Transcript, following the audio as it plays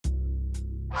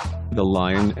The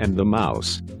Lion and the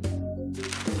Mouse.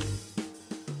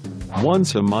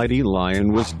 Once a mighty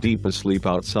lion was deep asleep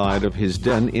outside of his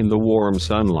den in the warm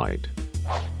sunlight.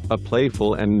 A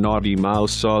playful and naughty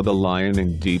mouse saw the lion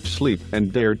in deep sleep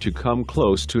and dared to come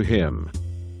close to him.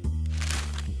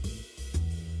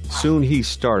 Soon he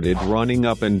started running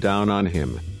up and down on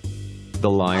him. The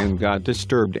lion got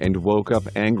disturbed and woke up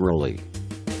angrily.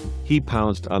 He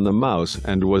pounced on the mouse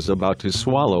and was about to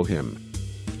swallow him.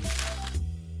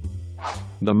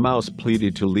 The mouse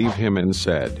pleaded to leave him and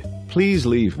said, "Please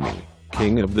leave me,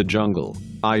 King of the Jungle.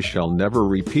 I shall never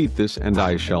repeat this and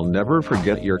I shall never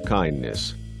forget your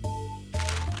kindness.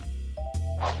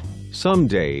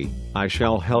 Someday, I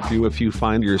shall help you if you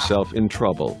find yourself in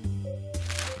trouble."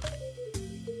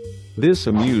 This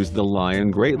amused the lion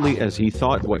greatly, as he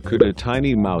thought, what could a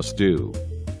tiny mouse do?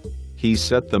 He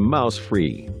set the mouse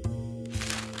free.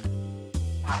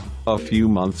 A few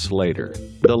months later,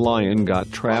 the lion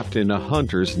got trapped in a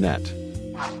hunter's net.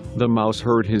 The mouse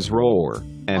heard his roar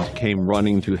and came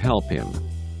running to help him.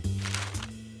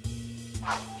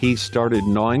 He started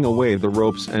gnawing away the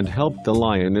ropes and helped the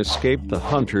lion escape the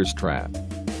hunter's trap.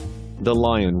 The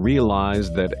lion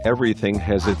realized that everything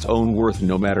has its own worth,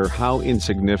 no matter how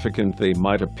insignificant they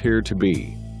might appear to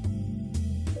be.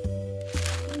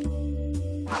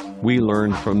 We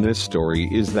learn from this story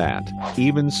is that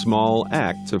even small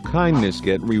acts of kindness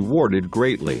get rewarded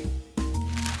greatly.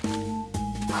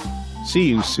 See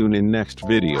you soon in next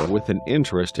video with an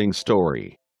interesting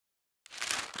story.